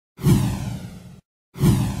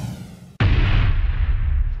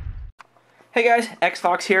Hey guys,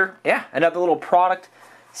 Xfox here. Yeah, another little product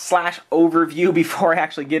slash overview before I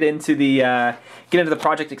actually get into the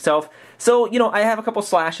project itself. So, I have a couple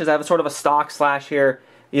slashes. I have a sort of a stock slash here,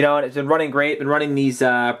 and it's been running great. Been running these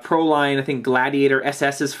Proline, I think Gladiator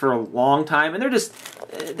SS's for a long time, and they're just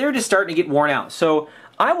starting to get worn out. So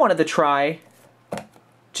I wanted to try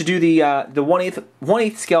to do the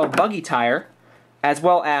 1/8 scale Buggy tire, as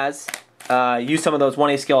well as use some of those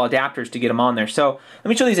 1/8 scale adapters to get them on there. So let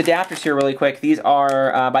me show these adapters here really quick. These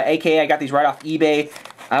are by AKA. I got these right off eBay.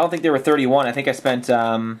 I don't think they were 31. I think I spent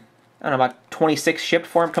I don't know, about 26 shipped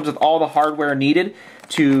for them. Comes with all the hardware needed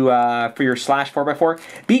to for your slash 4x4.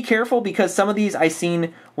 Be careful because some of these I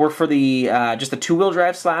seen were for the just the 2-wheel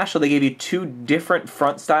drive slash, so they gave you 2 different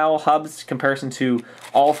front style hubs comparison to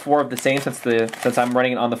all 4 of the same since I'm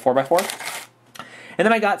running it on the 4x4. And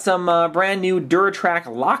then I got some brand new Duratrack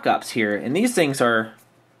lockups here, and these things are,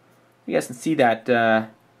 you guys can see that,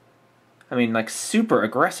 I mean, like super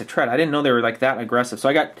aggressive tread. I didn't know they were like that aggressive. So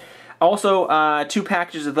I got also 2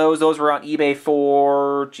 packages of those. Those were on eBay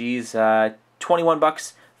for, geez, 21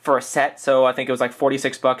 bucks for a set. So I think it was like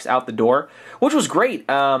 46 bucks out the door, which was great.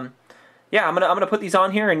 Yeah, I'm gonna put these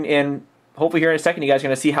on here, and hopefully here in a second you guys are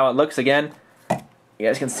gonna see how it looks again. You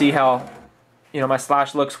guys can see how, my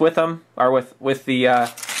slash looks with them, or with the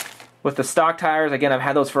stock tires. Again, I've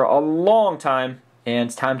had those for a long time, and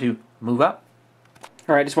it's time to move up.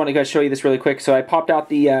 All right, just wanted to show you this really quick. So I popped out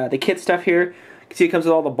the kit stuff here. You can see it comes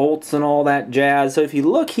with all the bolts and all that jazz. So if you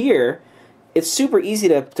look here, it's super easy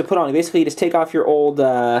to put on. Basically, you just take off your old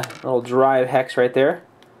little drive hex right there,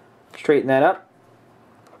 straighten that up.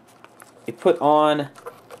 You put on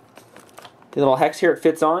the little hex here; it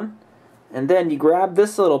fits on. And then you grab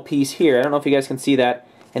this little piece here. I don't know if you guys can see that.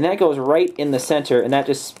 And that goes right in the center, and that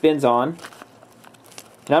just spins on.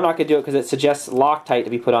 And I'm not going to do it because it suggests Loctite to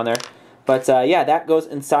be put on there. But yeah, that goes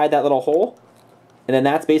inside that little hole. And then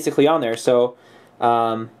that's basically on there. So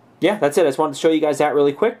yeah, that's it. I just wanted to show you guys that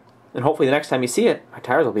really quick. And hopefully the next time you see it, my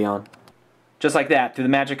tires will be on. Just like that, through the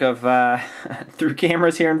magic of through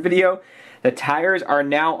cameras here and video, the tires are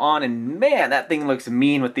now on. And man, that thing looks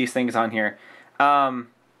mean with these things on here.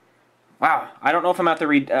 Wow, I don't know if I'm going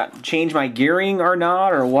to have to change my gearing or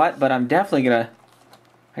not or what, but I'm definitely I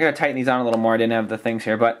gotta tighten these on a little more. I didn't have the things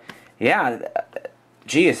here, but yeah,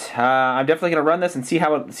 geez, I'm definitely gonna run this and see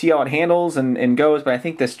how it handles and goes. But I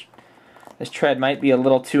think this tread might be a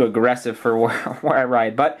little too aggressive for where I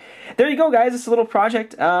ride. But there you go, guys. It's a little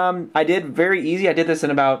project. I did very easy. I did this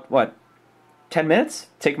in about 10 minutes.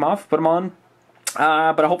 Take them off, put them on.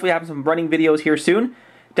 But hopefully I have some running videos here soon.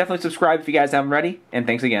 Definitely subscribe if you guys haven't already, and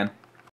thanks again.